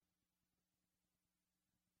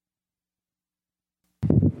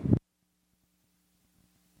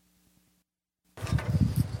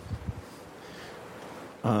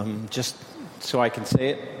Just so I can say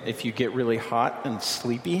it, if you get really hot and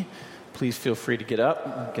sleepy, please feel free to get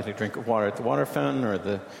up, get a drink of water at the water fountain or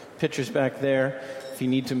the pitcher's back there. If you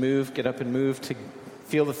need to move, get up and move. To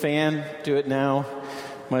feel the fan, do it now.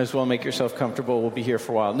 Might as well make yourself comfortable. We'll be here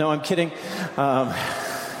for a while. No, I'm kidding.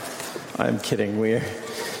 I'm kidding.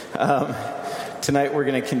 Tonight we're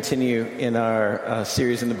going to continue in our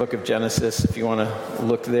series in the book of Genesis. If you want to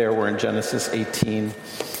look there, we're in Genesis 18.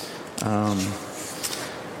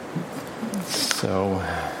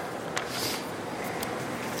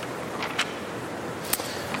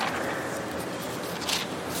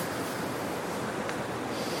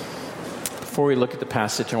 Before we look at the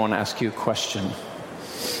passage, I want to ask you a question.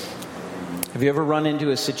 Have you ever run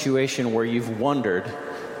into a situation where you've wondered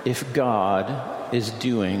if God is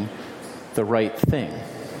doing the right thing?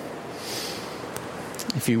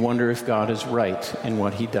 If you wonder if God is right in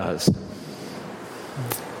what he does?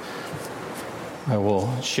 I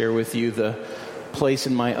will share with you the place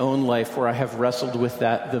in my own life where I have wrestled with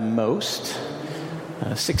that the most.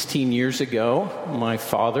 16 years ago, my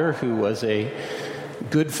father, who was a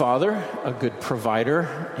good father, a good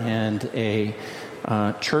provider, and a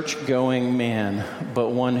church-going man, but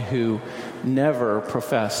one who never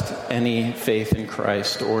professed any faith in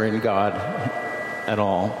Christ or in God at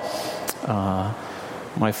all.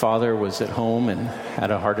 My father was at home and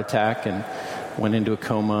had a heart attack and went into a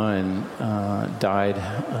coma and died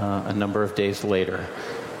a number of days later.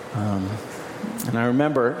 And I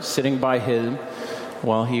remember sitting by him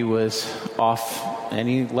while he was off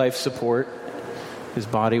any life support. His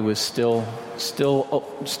body was still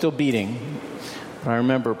beating. But I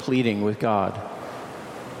remember pleading with God,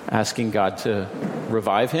 asking God to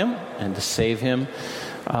revive him and to save him,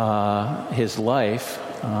 his life,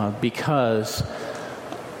 because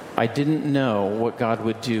I didn't know what God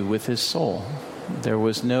would do with his soul. There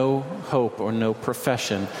was no hope or no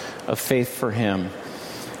profession of faith for him.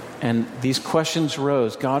 And these questions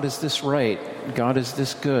rose. God, is this right? God, is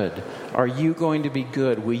this good? Are you going to be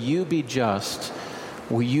good? Will you be just?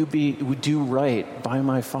 Will you do right by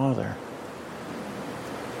my Father?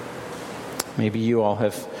 Maybe you all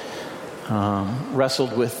have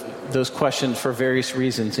wrestled with those questions for various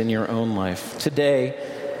reasons in your own life. Today,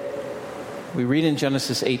 we read in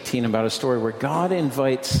Genesis 18 about a story where God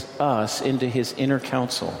invites us into his inner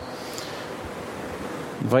council.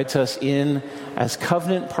 Invites us in as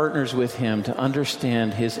covenant partners with him to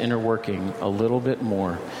understand his inner working a little bit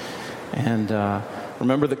more. And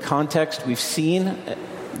remember the context we've seen.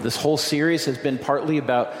 This whole series has been partly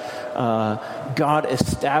about God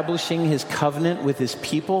establishing his covenant with his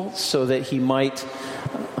people so that he might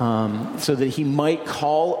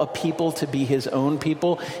call a people to be his own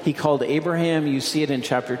people. He called Abraham. You see it in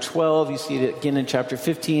chapter 12. You see it again in chapter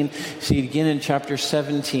 15. You see it again in chapter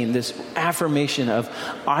 17. This affirmation of,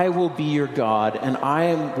 I will be your God, and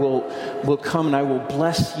I will come and I will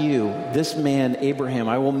bless you, this man Abraham.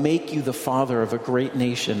 I will make you the father of a great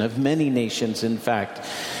nation, of many nations, in fact.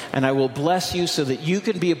 And I will bless you so that you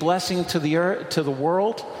can be a blessing to the earth, to the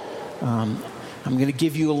world. I'm going to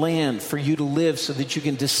give you a land for you to live so that you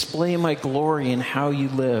can display my glory in how you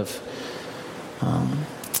live.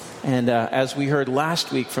 And as we heard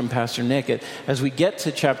last week from Pastor Nick, as we get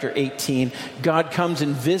to chapter 18, God comes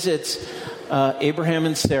and visits Abraham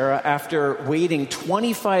and Sarah after waiting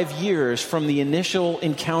 25 years from the initial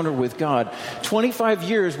encounter with God. 25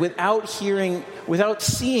 years without seeing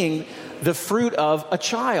the fruit of a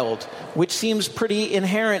child, which seems pretty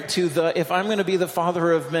inherent to if I'm going to be the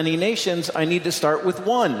father of many nations, I need to start with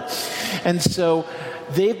one. And so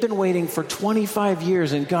they've been waiting for 25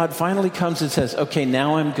 years, and God finally comes and says, okay,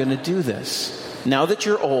 now I'm going to do this. Now that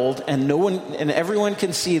you're old and everyone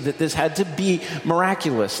can see that this had to be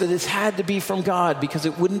miraculous, that this had to be from God because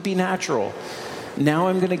it wouldn't be natural. Now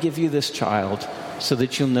I'm going to give you this child so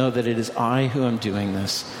that you'll know that it is I who am doing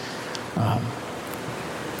this.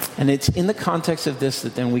 And it's in the context of this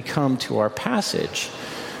that then we come to our passage,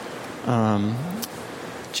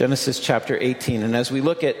 Genesis chapter 18. And as we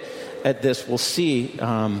look at this, we'll see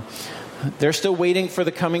they're still waiting for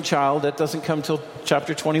the coming child. That doesn't come till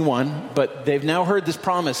chapter 21, but they've now heard this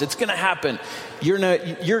promise. It's going to happen. You're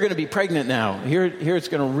going to be pregnant now. Here it's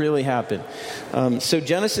going to really happen. So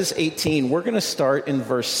Genesis 18, we're going to start in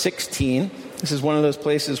verse 16. This is one of those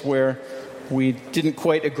places where we didn't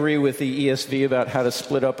quite agree with the ESV about how to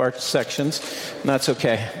split up our sections. And that's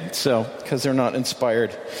okay. Because they're not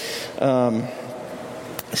inspired.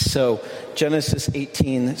 So Genesis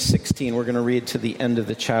 18:16, we're going to read to the end of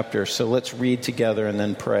the chapter. So let's read together and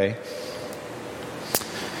then pray.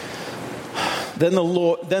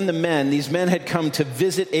 Then these men had come to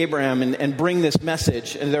visit Abraham and bring this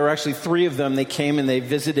message. And there were actually 3 of them. They came and they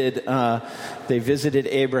visited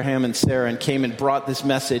Abraham and Sarah and came and brought this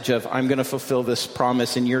message of, I'm going to fulfill this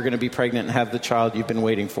promise and you're going to be pregnant and have the child you've been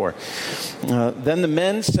waiting for. Then the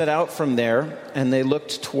men set out from there and they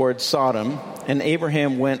looked toward Sodom, and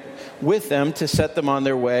Abraham went with them to set them on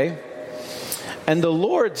their way. And the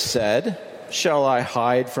Lord said, shall I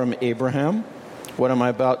hide from Abraham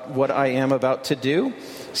what I am about to do,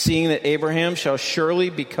 seeing that Abraham shall surely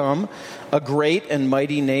become a great and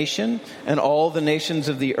mighty nation, and all the nations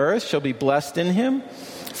of the earth shall be blessed in him?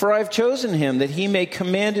 For I have chosen him that he may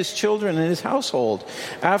command his children and his household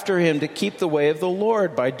after him to keep the way of the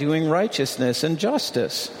Lord by doing righteousness and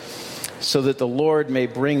justice, so that the Lord may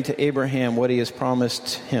bring to Abraham what he has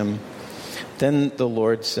promised him. Then the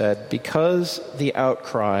Lord said, because the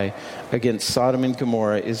outcry against Sodom and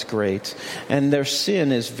Gomorrah is great, and their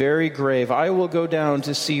sin is very grave, I will go down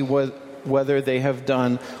to see whether they have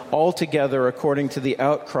done altogether according to the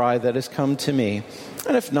outcry that has come to me.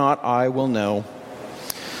 And if not, I will know.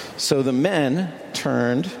 So the men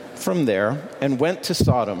turned from there and went to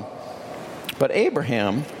Sodom. But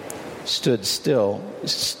Abraham stood still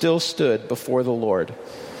stood before the Lord.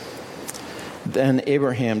 Then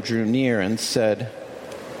Abraham drew near and said,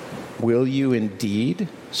 will you indeed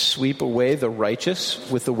sweep away the righteous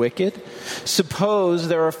with the wicked? Suppose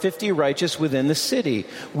there are 50 righteous within the city.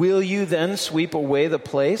 Will you then sweep away the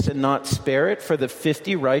place and not spare it for the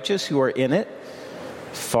 50 righteous who are in it?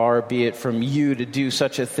 Far be it from you to do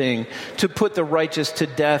such a thing, to put the righteous to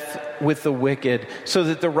death with the wicked, so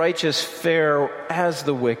that the righteous fare as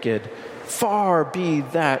the wicked. Far be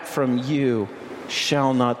that from you.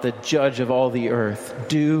 Shall not the judge of all the earth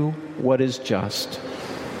do what is just?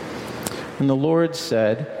 And the Lord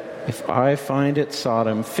said, if I find at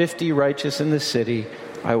Sodom 50 righteous in the city,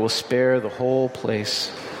 I will spare the whole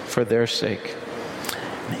place for their sake.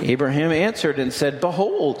 And Abraham answered and said,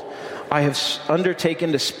 behold, I have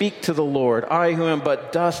undertaken to speak to the Lord, I who am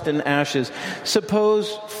but dust and ashes.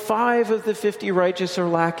 Suppose 5 of the 50 righteous are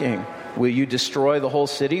lacking. Will you destroy the whole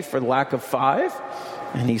city for lack of 5?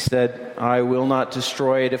 And he said, I will not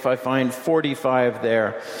destroy it if I find 45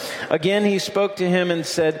 there. Again he spoke to him and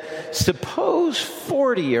said, suppose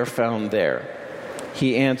 40 are found there.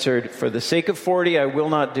 He answered, for the sake of 40 I will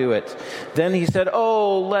not do it. Then he said,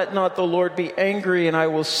 oh, let not the Lord be angry, and I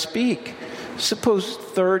will speak. Suppose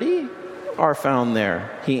 30 are found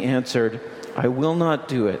there. He answered, I will not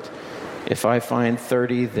do it if I find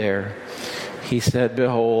 30 there. He said,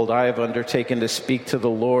 behold, I have undertaken to speak to the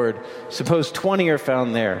Lord. Suppose 20 are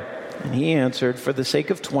found there. And he answered, for the sake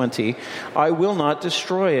of 20, I will not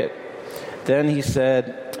destroy it. Then he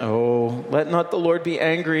said, oh, let not the Lord be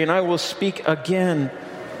angry, and I will speak again,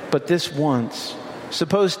 but this once.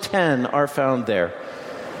 Suppose 10 are found there.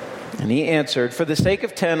 And he answered, for the sake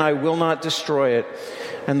of 10, I will not destroy it.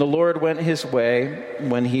 And the Lord went his way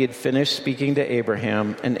when he had finished speaking to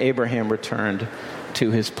Abraham, and Abraham returned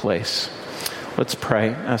to his place. Let's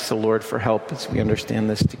pray. Ask the Lord for help as we understand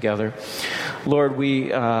this together. Lord,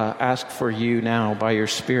 we ask for you now by your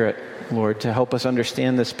Spirit, Lord, to help us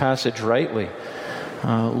understand this passage rightly.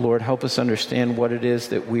 Lord, help us understand what it is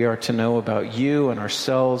that we are to know about you and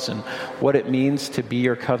ourselves and what it means to be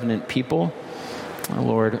your covenant people.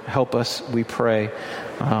 Lord, help us, we pray,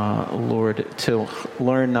 Lord, to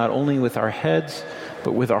learn not only with our heads,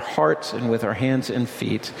 but with our hearts and with our hands and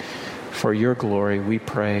feet. For your glory, we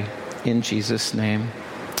pray. In Jesus' name,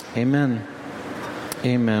 amen.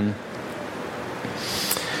 Amen.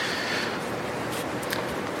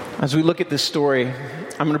 As we look at this story,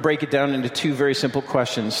 I'm going to break it down into 2 very simple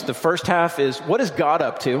questions. The first half is, what is God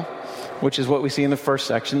up to? Which is what we see in the first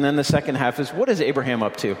section. Then the second half is, what is Abraham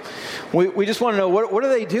up to? We just want to know, what are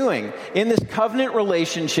they doing? In this covenant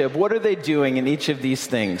relationship, what are they doing in each of these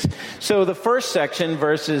things? So the first section,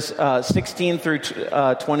 verses 16 through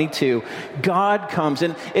 22, God comes.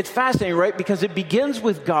 And it's fascinating, right? Because it begins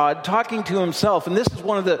with God talking to himself. And this is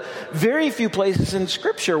one of the very few places in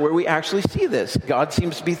Scripture where we actually see this. God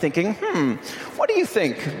seems to be thinking, what do you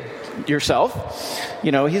think? Yourself.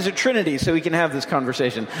 You know, he's a Trinity, so we can have this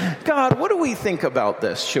conversation. God, what do we think about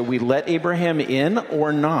this? Should we let Abraham in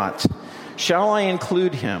or not? Shall I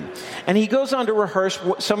include him? And he goes on to rehearse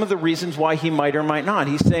some of the reasons why he might or might not.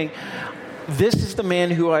 He's saying, this is the man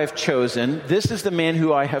who I have chosen. This is the man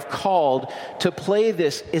who I have called to play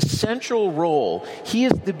this essential role. He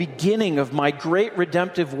is the beginning of my great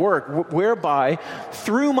redemptive work, whereby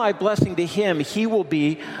through my blessing to him, he will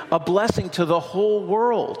be a blessing to the whole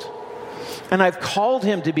world. And I've called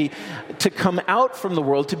him to come out from the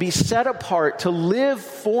world, to be set apart, to live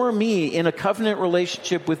for me in a covenant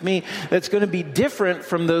relationship with me that's going to be different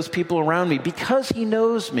from those people around me because he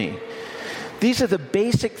knows me. These are the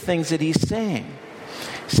basic things that he's saying.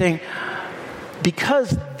 Saying,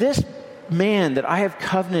 because this man that I have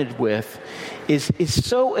covenanted with is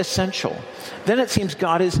so essential, then it seems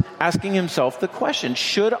God is asking himself the question,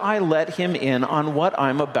 should I let him in on what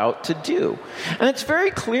I'm about to do? And it's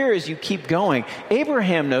very clear as you keep going.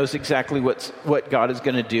 Abraham knows exactly what God is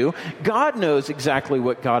going to do. God knows exactly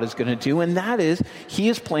what God is going to do, and that is he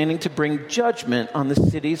is planning to bring judgment on the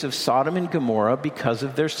cities of Sodom and Gomorrah because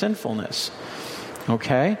of their sinfulness.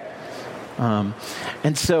 Okay?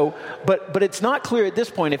 And so, but it's not clear at this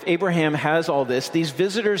point if Abraham has all this. These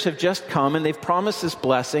visitors have just come and they've promised this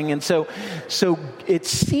blessing. And so it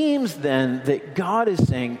seems then that God is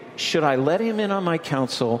saying, should I let him in on my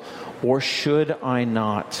counsel or should I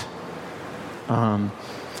not? And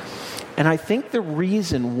I think the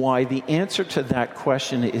reason why the answer to that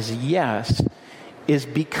question is yes is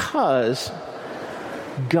because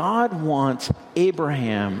God wants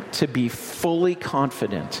Abraham to be fully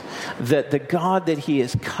confident that the God that he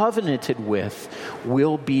is covenanted with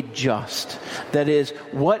will be just. That is,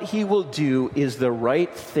 what he will do is the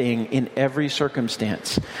right thing in every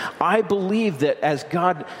circumstance. I believe that as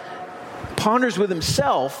God ponders with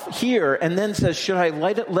himself here and then says, should I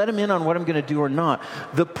let him in on what I'm going to do or not?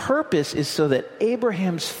 The purpose is so that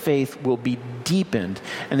Abraham's faith will be deepened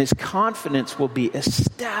and his confidence will be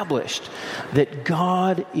established that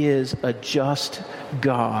God is a just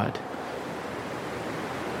God.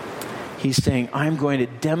 He's saying, I'm going to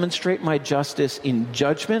demonstrate my justice in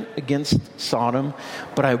judgment against Sodom,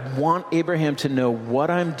 but I want Abraham to know what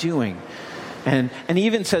I'm doing. And he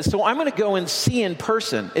even says, so I'm going to go and see in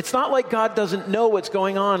person. It's not like God doesn't know what's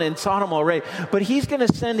going on in Sodom already, but he's going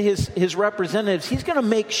to send his representatives. He's going to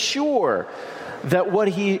make sure that what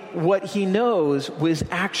he knows was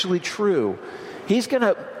actually true. He's going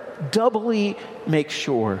to doubly make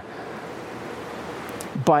sure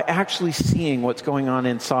by actually seeing what's going on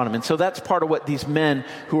in Sodom. And so that's part of what these men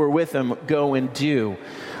who are with him go and do.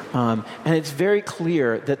 And it's very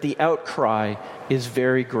clear that the outcry is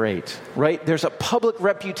very great, right? There's a public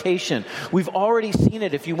reputation. We've already seen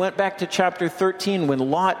it. If you went back to chapter 13, when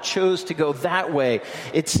Lot chose to go that way,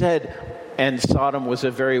 it said, and Sodom was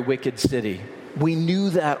a very wicked city. We knew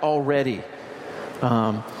that already.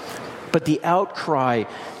 But the outcry,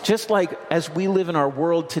 just like as we live in our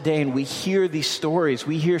world today and we hear these stories,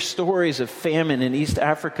 we hear stories of famine in East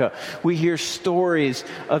Africa. We hear stories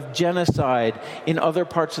of genocide in other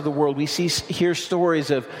parts of the world. We hear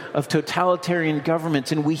stories of totalitarian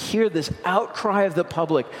governments, and we hear this outcry of the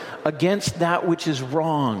public against that which is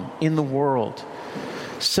wrong in the world.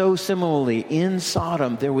 So similarly, in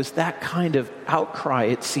Sodom, there was that kind of outcry,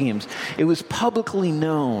 it seems. It was publicly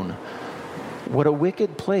known what a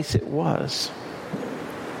wicked place it was.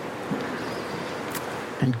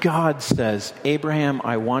 And God says, Abraham,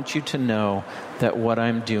 I want you to know that what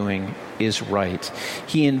I'm doing is right.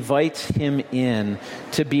 He invites him in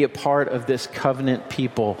to be a part of this covenant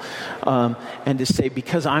people, and to say,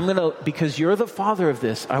 because you're the father of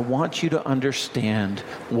this, I want you to understand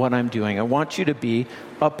what I'm doing. I want you to be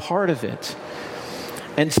a part of it.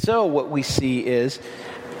 And so what we see is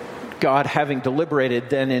God, having deliberated,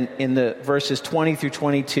 then in the verses 20 through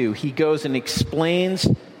 22, he goes and explains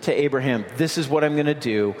to Abraham, this is what I'm going to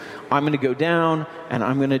do. I'm going to go down and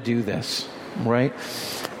I'm going to do this, right?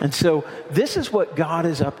 And so this is what God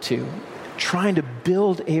is up to, trying to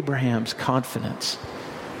build Abraham's confidence,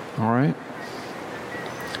 all right?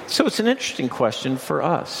 So it's an interesting question for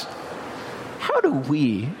us. How do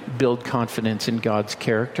we build confidence in God's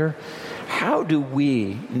character? How do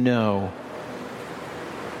we know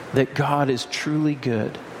that God is truly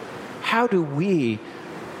good? How do we,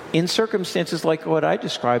 in circumstances like what I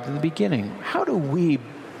described in the beginning, how do we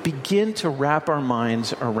begin to wrap our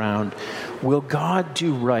minds around, will God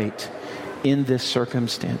do right in this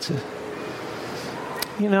circumstance?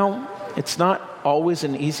 You know, it's not always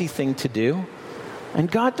an easy thing to do,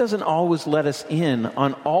 and God doesn't always let us in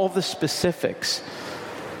on all the specifics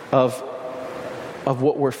of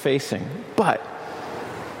what we're facing. But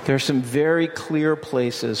there are some very clear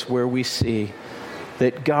places where we see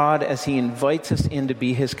that God, as he invites us in to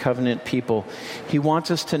be his covenant people, he wants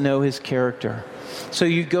us to know his character. So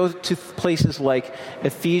you go to places like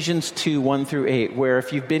Ephesians 2, 1 through 8, where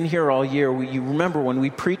if you've been here all year, you remember when we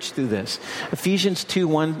preached through this. Ephesians 2,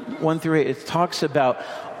 1 through 8, it talks about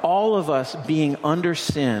all of us being under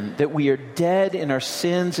sin, that we are dead in our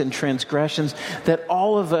sins and transgressions, that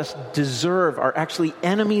all of us are actually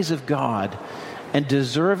enemies of God, and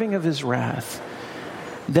deserving of his wrath.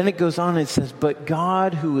 Then it goes on and it says, but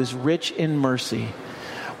God, who is rich in mercy,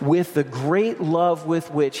 with the great love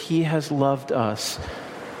with which he has loved us,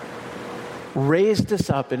 raised us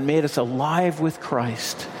up and made us alive with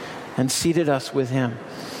Christ and seated us with him.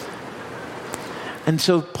 And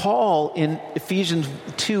so Paul in Ephesians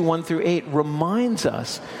 2, 1 through 8 reminds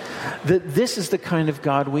us that this is the kind of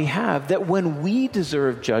God we have, that when we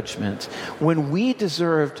deserve judgment, when we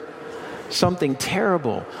deserved something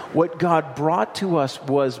terrible, what God brought to us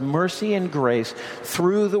was mercy and grace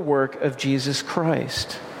through the work of Jesus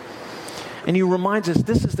Christ. And he reminds us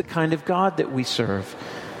this is the kind of God that we serve.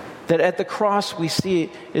 That at the cross we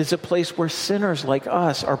see is a place where sinners like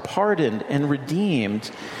us are pardoned and redeemed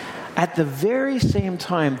at the very same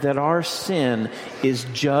time that our sin is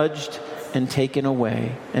judged and taken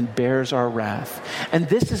away and bears our wrath. And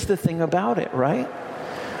this is the thing about it, right?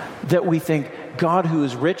 That we think God, who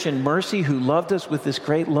is rich in mercy, who loved us with this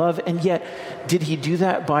great love, and yet did he do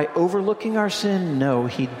that by overlooking our sin? No,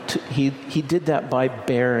 he did that by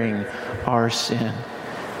bearing our sin.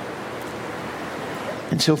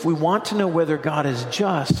 And so if we want to know whether God is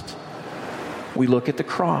just, we look at the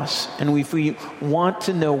cross. And if we want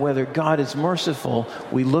to know whether God is merciful,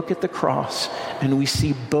 we look at the cross and we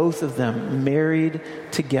see both of them married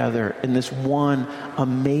together in this one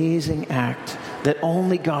amazing act that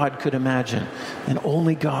only God could imagine and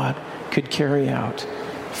only God could carry out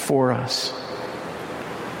for us.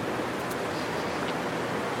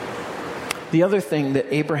 The other thing that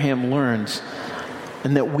Abraham learns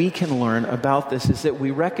and that we can learn about this is that we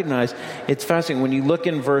recognize, it's fascinating, when you look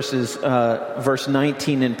in verse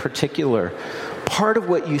 19 in particular, part of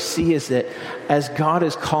what you see is that as God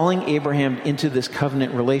is calling Abraham into this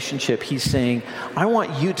covenant relationship, he's saying, I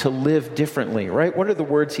want you to live differently, right? What are the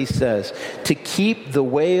words he says? To keep the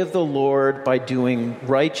way of the Lord by doing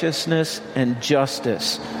righteousness and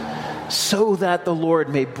justice, so that the Lord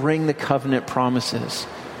may bring the covenant promises.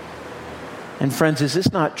 And friends, is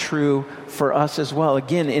this not true for us as well?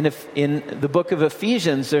 Again, in the book of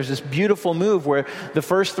Ephesians, there's this beautiful move where the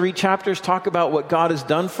first 3 chapters talk about what God has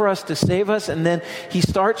done for us to save us, and then he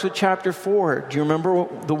starts with chapter 4. Do you remember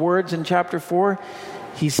the words in chapter 4?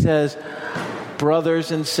 He says,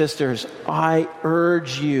 brothers and sisters, I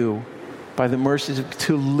urge you, by the mercies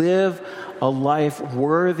to live a life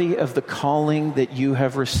worthy of the calling that you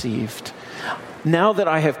have received. Now that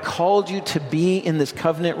I have called you to be in this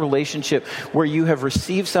covenant relationship where you have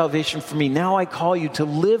received salvation from me, now I call you to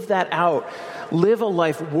live that out. Live a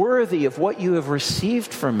life worthy of what you have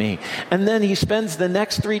received from me. And then he spends the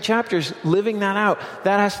next 3 chapters living that out.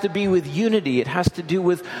 That has to be with unity. It has to do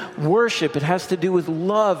with worship. It has to do with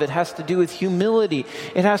love. It has to do with humility.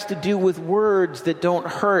 It has to do with words that don't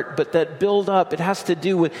hurt but that build up. It has to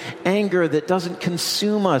do with anger that doesn't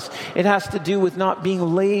consume us. It has to do with not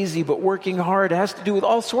being lazy but working hard. It has to do with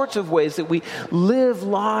all sorts of ways that we live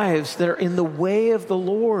lives that are in the way of the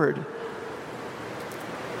Lord.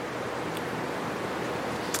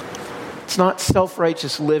 It's not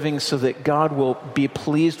self-righteous living so that God will be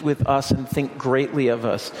pleased with us and think greatly of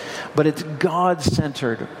us, but it's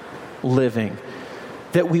God-centered living,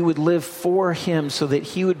 that we would live for him so that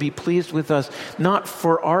he would be pleased with us, not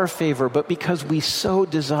for our favor, but because we so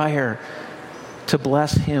desire to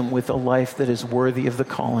bless him with a life that is worthy of the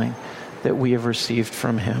calling that we have received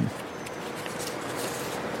from him.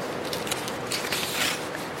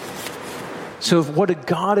 So if what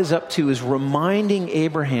God is up to is reminding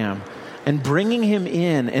Abraham and bringing him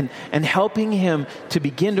in and helping him to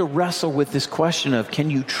begin to wrestle with this question of,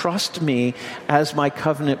 can you trust me as my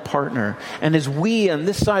covenant partner? And as we on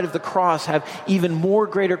this side of the cross have even more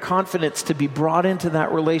greater confidence to be brought into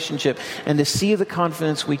that relationship and to see the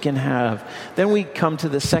confidence we can have, then we come to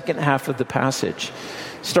the second half of the passage,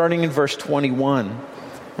 starting in verse 21,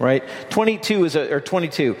 right? 22.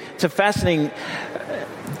 It's a fascinating...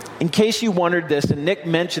 In case you wondered this, and Nick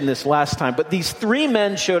mentioned this last time, but these 3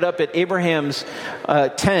 men showed up at Abraham's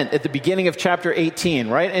tent at the beginning of chapter 18,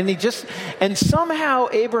 right? And somehow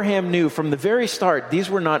Abraham knew from the very start,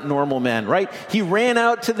 these were not normal men, right? He ran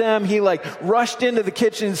out to them. He rushed into the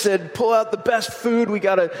kitchen and said, pull out the best food. We've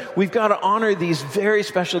got to honor these very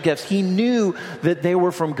special gifts. He knew that they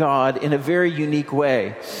were from God in a very unique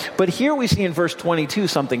way. But here we see in verse 22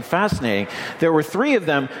 something fascinating. There were 3 of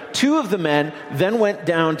them. 2 of the men then went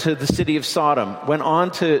down to the city of Sodom, went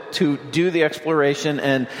on to do the exploration,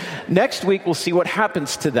 and next week we'll see what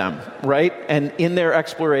happens to them, right? And in their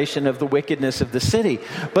exploration of the wickedness of the city.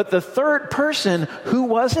 But the 3rd person, who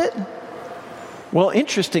was it? Well,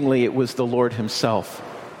 interestingly, it was the Lord himself,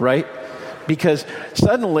 right? Because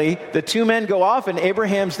suddenly the two men go off and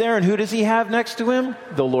Abraham's there, and who does he have next to him?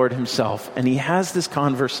 The Lord himself. And he has this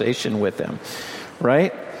conversation with him,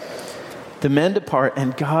 right? The men depart,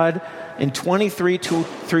 and God, in 23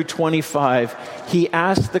 through 25, he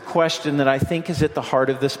asks the question that I think is at the heart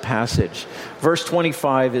of this passage. Verse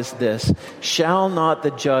 25 is this: shall not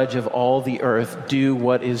the judge of all the earth do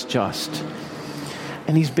what is just?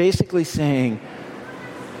 And he's basically saying,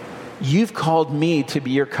 you've called me to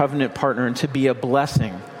be your covenant partner and to be a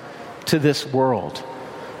blessing to this world,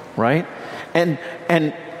 right? And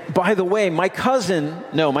by the way, my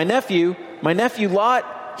nephew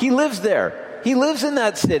Lot, he lives there. He lives in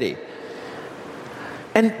that city.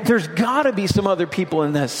 And there's got to be some other people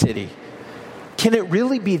in that city. Can it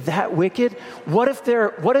really be that wicked? What if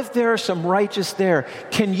there are some righteous there?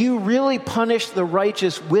 Can you really punish the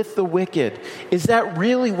righteous with the wicked? Is that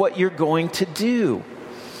really what you're going to do?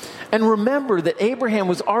 And remember that Abraham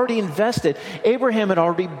was already invested. Abraham had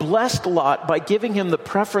already blessed Lot by giving him the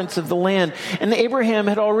preference of the land. And Abraham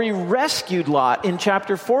had already rescued Lot in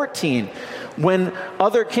chapter 14 when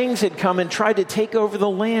other kings had come and tried to take over the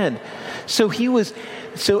land. So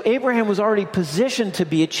Abraham was already positioned to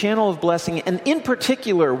be a channel of blessing, and in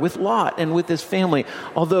particular with Lot and with his family,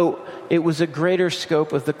 although it was a greater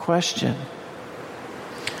scope of the question.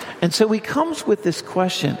 And so he comes with this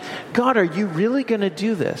question: God, are you really going to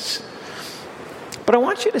do this? But I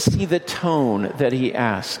want you to see the tone that he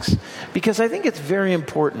asks, because I think it's very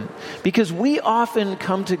important. Because we often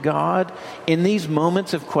come to God in these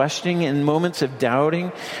moments of questioning and moments of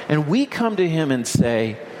doubting, and we come to him and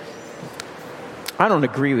say, I don't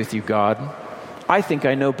agree with you, God. I think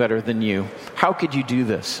I know better than you. How could you do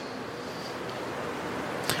this?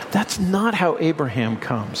 That's not how Abraham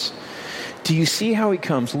comes. Do you see how he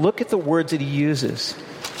comes? Look at the words that he uses.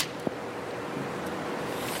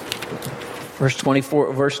 Verse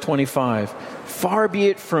 24, verse 25. Far be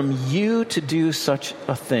it from you to do such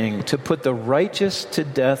a thing, to put the righteous to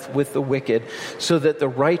death with the wicked, so that the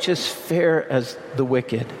righteous fare as the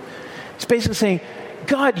wicked. It's basically saying,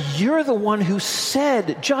 God, you're the one who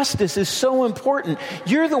said justice is so important.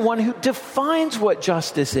 You're the one who defines what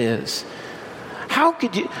justice is. How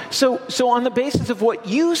could you? So on the basis of what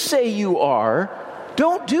you say you are,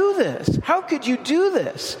 don't do this. How could you do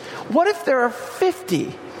this? What if there are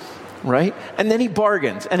 50? Right? And then he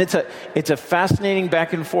bargains. And it's a fascinating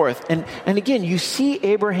back and forth. And again, you see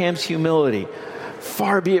Abraham's humility.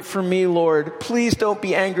 Far be it from me, Lord. Please don't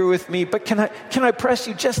be angry with me. But can I press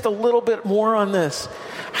you just a little bit more on this?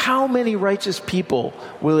 How many righteous people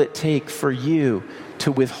will it take for you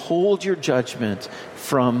to withhold your judgment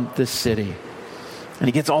from the city? And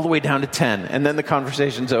he gets all the way down to 10. And then the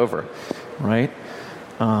conversation's over. Right?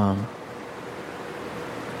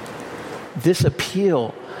 This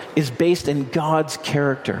appeal is based in God's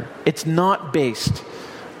character. It's not based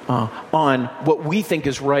on what we think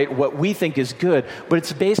is right, what we think is good, but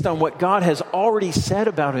it's based on what God has already said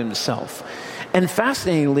about himself. And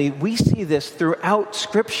fascinatingly, we see this throughout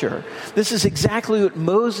Scripture. This is exactly what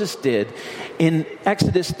Moses did in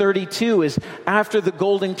Exodus 32, is after the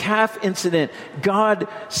golden calf incident, God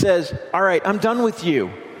says, all right, I'm done with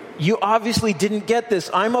you. You obviously didn't get this.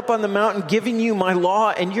 I'm up on the mountain giving you my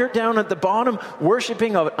law, and you're down at the bottom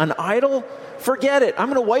worshiping an idol? Forget it. I'm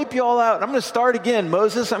going to wipe you all out. I'm going to start again.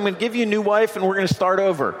 Moses, I'm going to give you a new wife, and we're going to start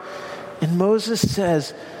over. And Moses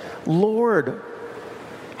says, Lord,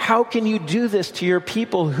 how can you do this to your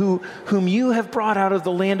people whom you have brought out of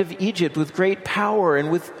the land of Egypt with great power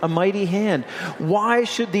and with a mighty hand? Why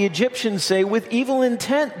should the Egyptians say, with evil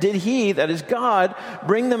intent did he, that is God,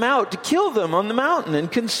 bring them out to kill them on the mountain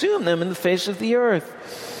and consume them in the face of the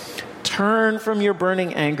earth? Turn from your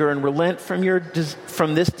burning anger and relent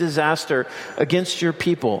from this disaster against your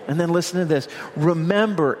people. And then listen to this.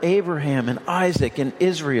 Remember Abraham and Isaac and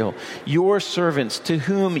Israel, your servants, to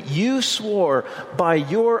whom you swore by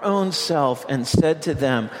your own self and said to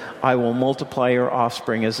them, I will multiply your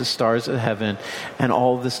offspring as the stars of heaven, and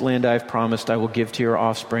all this land I've promised I will give to your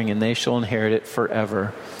offspring, and they shall inherit it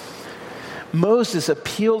forever. Moses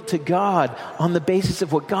appealed to God on the basis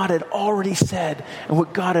of what God had already said and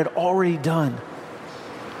what God had already done.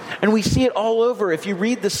 And we see it all over. If you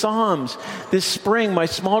read the Psalms, this spring, my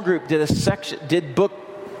small group did book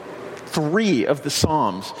 3 of the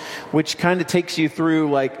Psalms, which kind of takes you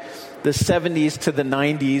through like the 70s to the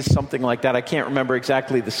 90s, something like that. I can't remember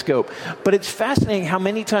exactly the scope. But it's fascinating how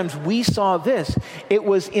many times we saw this. It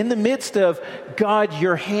was in the midst of, God,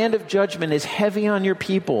 your hand of judgment is heavy on your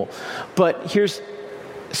people. But here's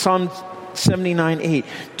Psalm 79:8.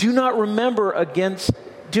 Do not remember against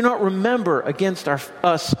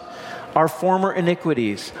us our former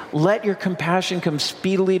iniquities. Let your compassion come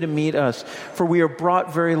speedily to meet us, for we are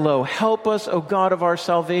brought very low. Help us, O God of our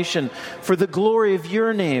salvation, for the glory of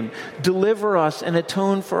your name. Deliver us and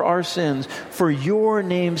atone for our sins, for your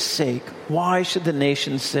name's sake. Why should the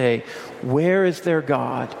nations say, where is their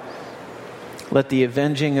God? Let the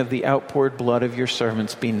avenging of the outpoured blood of your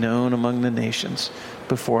servants be known among the nations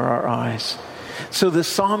before our eyes. So the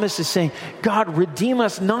psalmist is saying, God, redeem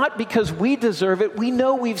us not because we deserve it. We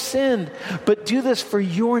know we've sinned, but do this for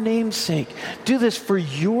your name's sake. Do this for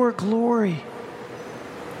your glory.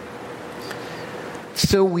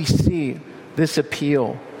 So we see this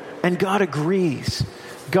appeal, and God agrees.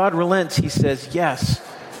 God relents. He says, yes,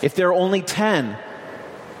 if there are only 10,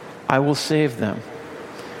 I will save them.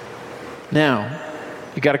 Now,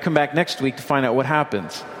 you got to come back next week to find out what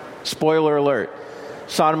happens. Spoiler alert.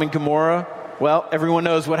 Sodom and Gomorrah, well, everyone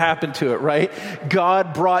knows what happened to it, right?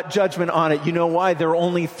 God brought judgment on it. You know why? There are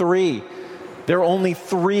only 3. There are only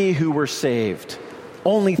 3 who were saved.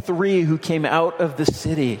 Only 3 who came out of the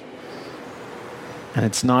city. And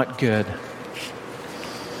it's not good.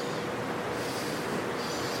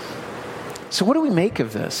 So what do we make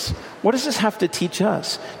of this? What does this have to teach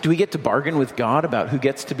us? Do we get to bargain with God about who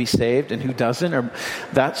gets to be saved and who doesn't, or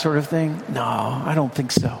that sort of thing? No, I don't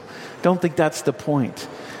think so. Don't think that's the point.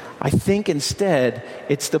 I think instead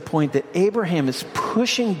it's the point that Abraham is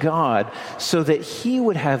pushing God so that he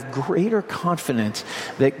would have greater confidence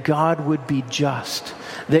that God would be just,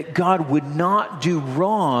 that God would not do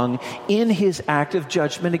wrong in his act of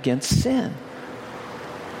judgment against sin.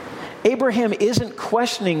 Abraham isn't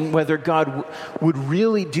questioning whether God would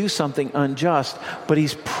really do something unjust, but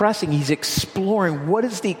he's pressing, he's exploring what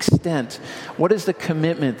is the extent, what is the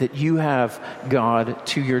commitment that you have, God,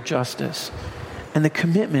 to your justice. And the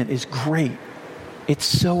commitment is great. It's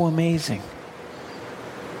so amazing.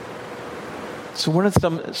 So one of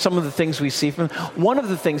some of the things we see from, one of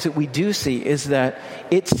the things that we do see is that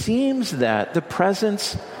it seems that the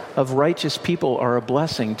presence of righteous people are a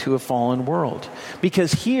blessing to a fallen world.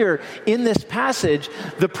 Because here in this passage,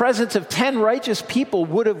 the presence of 10 righteous people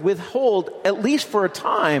would have withheld, at least for a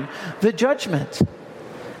time, the judgment.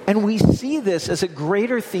 And we see this as a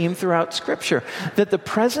greater theme throughout Scripture, that the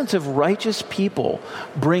presence of righteous people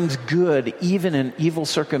brings good even in evil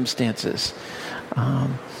circumstances.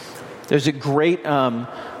 There's a great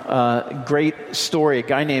story. A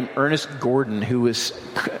guy named Ernest Gordon, who was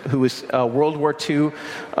a World War II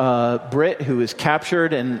Brit who was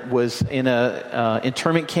captured and was in a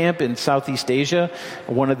internment camp in Southeast Asia,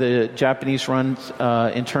 one of the Japanese-run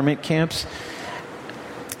internment camps.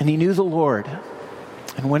 And he knew the Lord.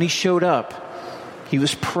 And when he showed up, he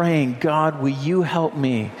was praying, God, will you help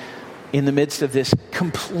me in the midst of this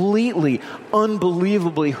completely,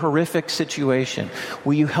 unbelievably horrific situation?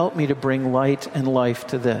 Will you help me to bring light and life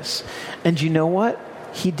to this? And you know what?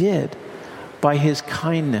 He did. By his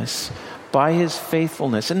kindness, by his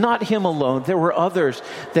faithfulness. And not him alone. There were others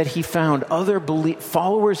that he found, other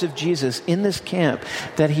followers of Jesus in this camp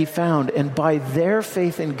that he found. And by their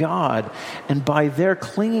faith in God and by their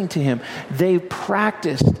clinging to him, they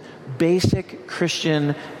practiced basic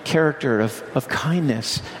Christian character of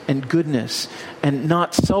kindness and goodness and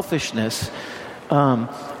not selfishness. And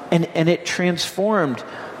it transformed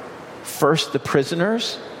first the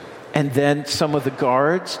prisoners and then some of the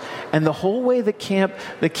guards. And the whole way the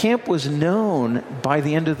camp was known by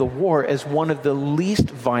the end of the war as one of the least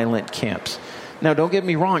violent camps. Now, don't get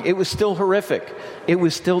me wrong. It was still horrific. It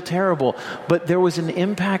was still terrible. But there was an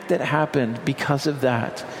impact that happened because of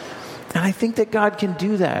that. And I think that God can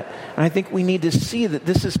do that. And I think we need to see that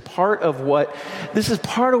this is part of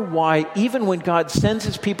why even when God sends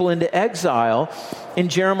his people into exile, in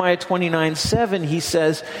Jeremiah 29:7, he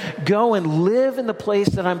says, go and live in the place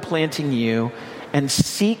that I'm planting you and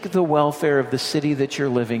seek the welfare of the city that you're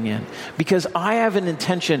living in. Because I have an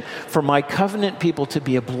intention for my covenant people to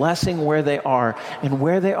be a blessing where they are. And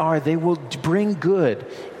where they are, they will bring good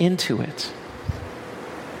into it.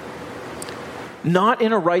 Not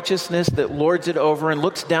in a righteousness that lords it over and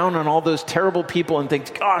looks down on all those terrible people and thinks,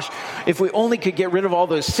 gosh, if we only could get rid of all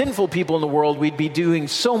those sinful people in the world, we'd be doing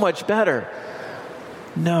so much better.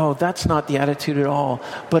 No, that's not the attitude at all.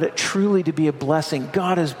 But it truly to be a blessing.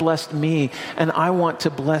 God has blessed me, and I want to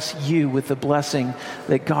bless you with the blessing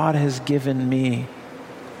that God has given me.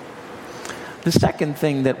 The second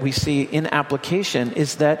thing that we see in application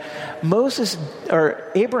is that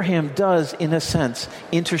Abraham does, in a sense,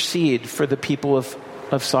 intercede for the people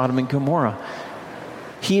of Sodom and Gomorrah.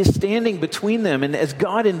 He is standing between them, and as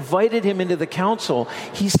God invited him into the council,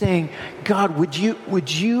 he's saying, God, would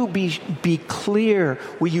you be clear?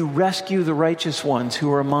 Will you rescue the righteous ones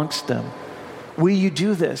who are amongst them? Will you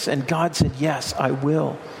do this? And God said, yes, I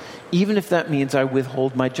will. Even if that means I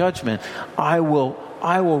withhold my judgment, I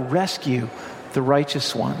will rescue the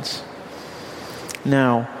righteous ones.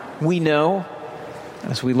 Now, we know,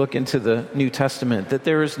 as we look into the New Testament, that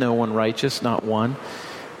there is no one righteous, not one.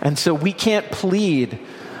 And so we can't plead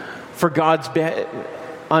for God's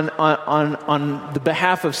on the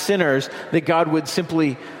behalf of sinners that God would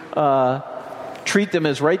simply treat them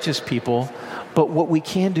as righteous people. But what we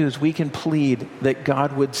can do is we can plead that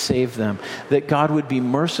God would save them, that God would be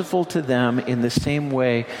merciful to them in the same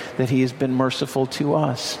way that he has been merciful to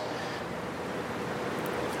us.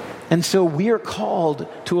 And so we are called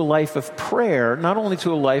to a life of prayer, not only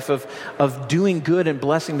to a life of doing good and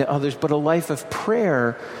blessing to others, but a life of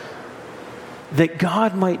prayer that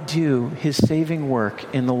God might do his saving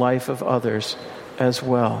work in the life of others as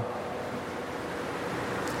well.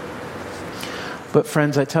 But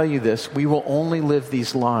friends, I tell you this, we will only live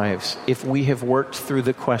these lives if we have worked through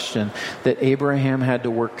the question that Abraham had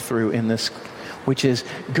to work through in this, which is,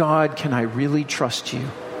 God, can I really trust you?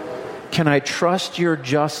 Can I trust your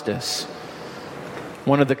justice?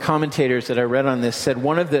 One of the commentators that I read on this said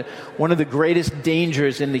one of the greatest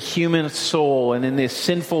dangers in the human soul and in this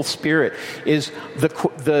sinful spirit is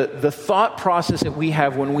the thought process that we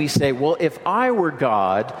have when we say, well, if I were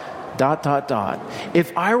God, ...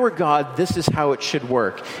 If I were God, this is how it should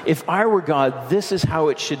work. If I were God, this is how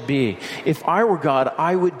it should be. If I were God,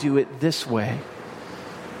 I would do it this way.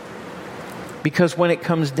 Because when it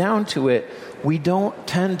comes down to it, we don't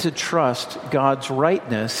tend to trust God's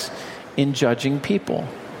rightness in judging people.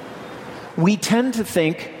 We tend to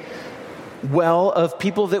think well of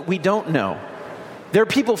people that we don't know. There are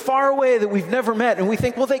people far away that we've never met, and we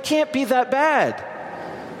think, well, they can't be that bad.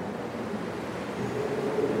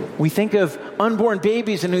 We think of unborn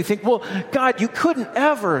babies and we think, well, God, you couldn't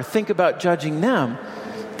ever think about judging them.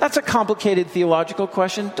 That's a complicated theological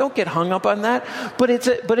question. Don't get hung up on that. But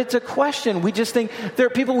it's a question. We just think there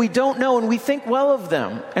are people we don't know and we think well of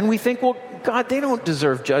them. And we think, well, God, they don't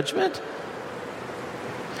deserve judgment.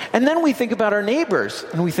 And then we think about our neighbors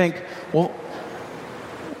and we think, well,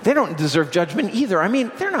 they don't deserve judgment either. I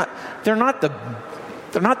mean, they're not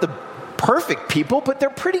the perfect people, but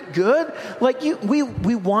they're pretty good. Like we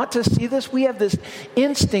want to see this. We have this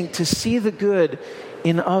instinct to see the good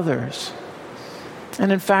in others.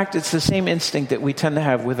 And in fact, it's the same instinct that we tend to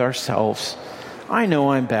have with ourselves. I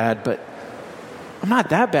know I'm bad, but I'm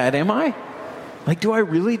not that bad, am I? Like, do I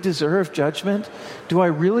really deserve judgment? Do I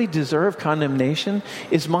really deserve condemnation?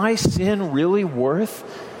 Is my sin really worth?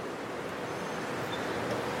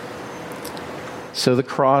 So the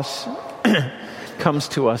cross comes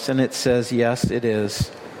to us and it says, yes, it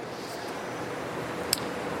is.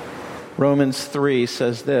 Romans 3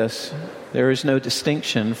 says this, there is no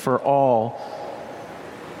distinction, for all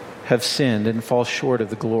have sinned and fall short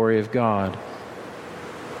of the glory of God.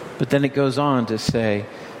 But then it goes on to say,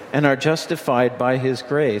 and are justified by his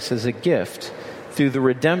grace as a gift through the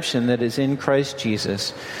redemption that is in Christ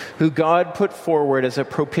Jesus, who God put forward as a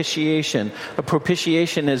propitiation. A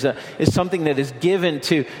propitiation is something that is given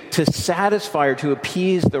to satisfy or to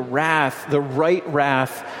appease the right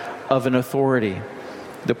wrath of an authority.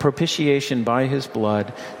 The propitiation by his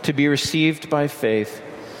blood, to be received by faith.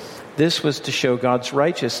 This was to show God's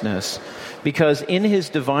righteousness, because in his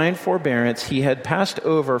divine forbearance he had passed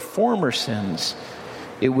over former sins.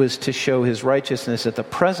 It was to show his righteousness at the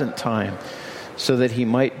present time, so that he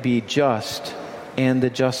might be just and the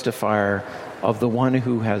justifier of the one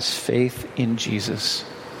who has faith in Jesus.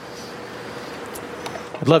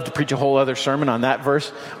 I'd love to preach a whole other sermon on that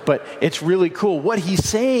verse, but it's really cool. What he's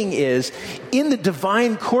saying is, in the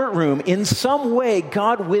divine courtroom, in some way,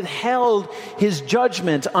 God withheld his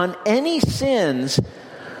judgment on any sins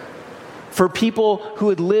for people who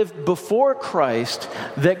had lived before Christ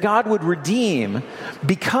that God would redeem,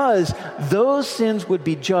 because those sins would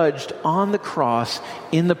be judged on the cross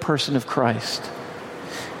in the person of Christ.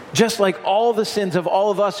 Just like all the sins of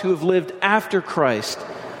all of us who have lived after Christ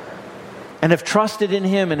and have trusted in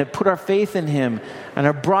him and have put our faith in him and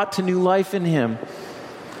are brought to new life in him,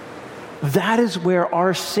 that is where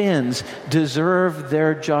our sins deserve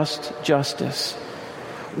their justice.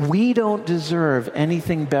 We don't deserve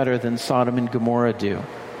anything better than Sodom and Gomorrah do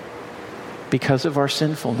because of our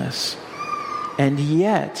sinfulness. And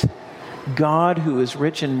yet, God, who is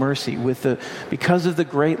rich in mercy, because of the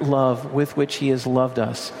great love with which he has loved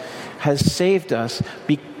us, has saved us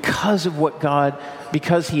because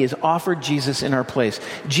he has offered Jesus in our place.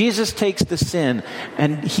 Jesus takes the sin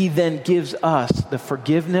and he then gives us the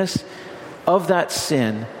forgiveness of that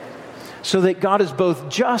sin, so that God is both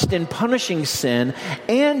just in punishing sin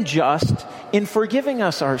and just in forgiving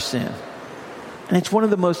us our sin. And it's one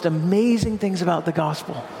of the most amazing things about the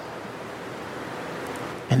gospel.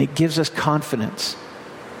 And it gives us confidence.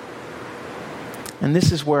 And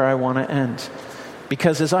this is where I want to end.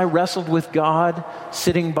 Because as I wrestled with God,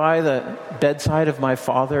 sitting by the bedside of my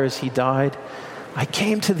father as he died, I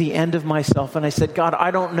came to the end of myself and I said, God,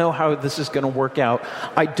 I don't know how this is going to work out.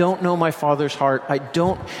 I don't know my father's heart.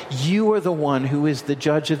 You are the one who is the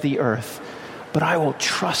judge of the earth. But I will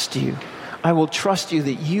trust you. I will trust you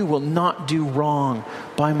that you will not do wrong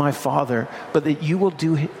by my father, but that you will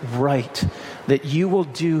do right. That you will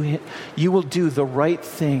do the right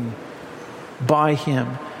thing by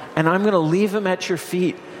him. And I'm going to leave him at your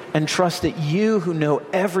feet and trust that you who know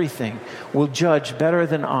everything will judge better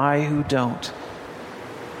than I who don't.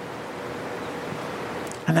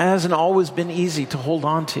 And that hasn't always been easy to hold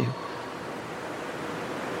on to.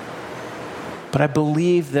 But I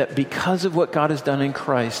believe that because of what God has done in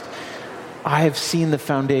Christ, I have seen the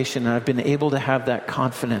foundation and I've been able to have that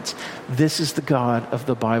confidence. This is the God of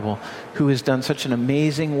the Bible who has done such an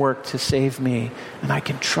amazing work to save me, and I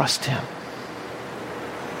can trust him.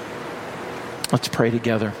 Let's pray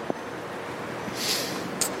together.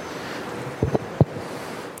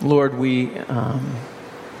 Lord, we are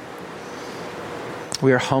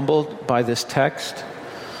humbled by this text,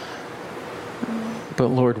 but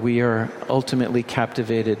Lord, we are ultimately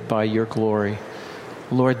captivated by your glory.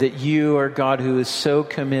 Lord, that you are God who is so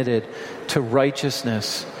committed to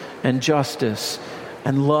righteousness and justice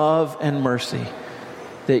and love and mercy,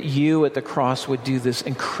 that you at the cross would do this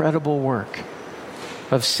incredible work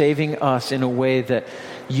of saving us in a way that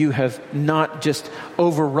you have not just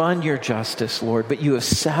overrun your justice, Lord, but you have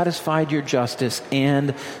satisfied your justice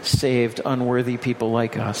and saved unworthy people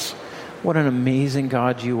like us. What an amazing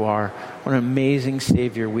God you are. What an amazing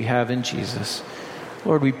Savior we have in Jesus.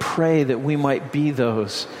 Lord, we pray that we might be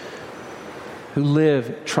those who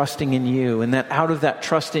live trusting in you, and that out of that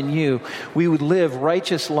trust in you, we would live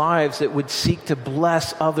righteous lives that would seek to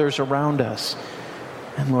bless others around us.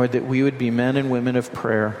 And Lord, that we would be men and women of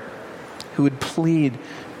prayer who would plead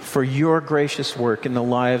for your gracious work in the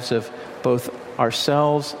lives of both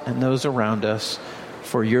ourselves and those around us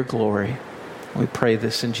for your glory. We pray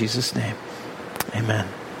this in Jesus' name. Amen.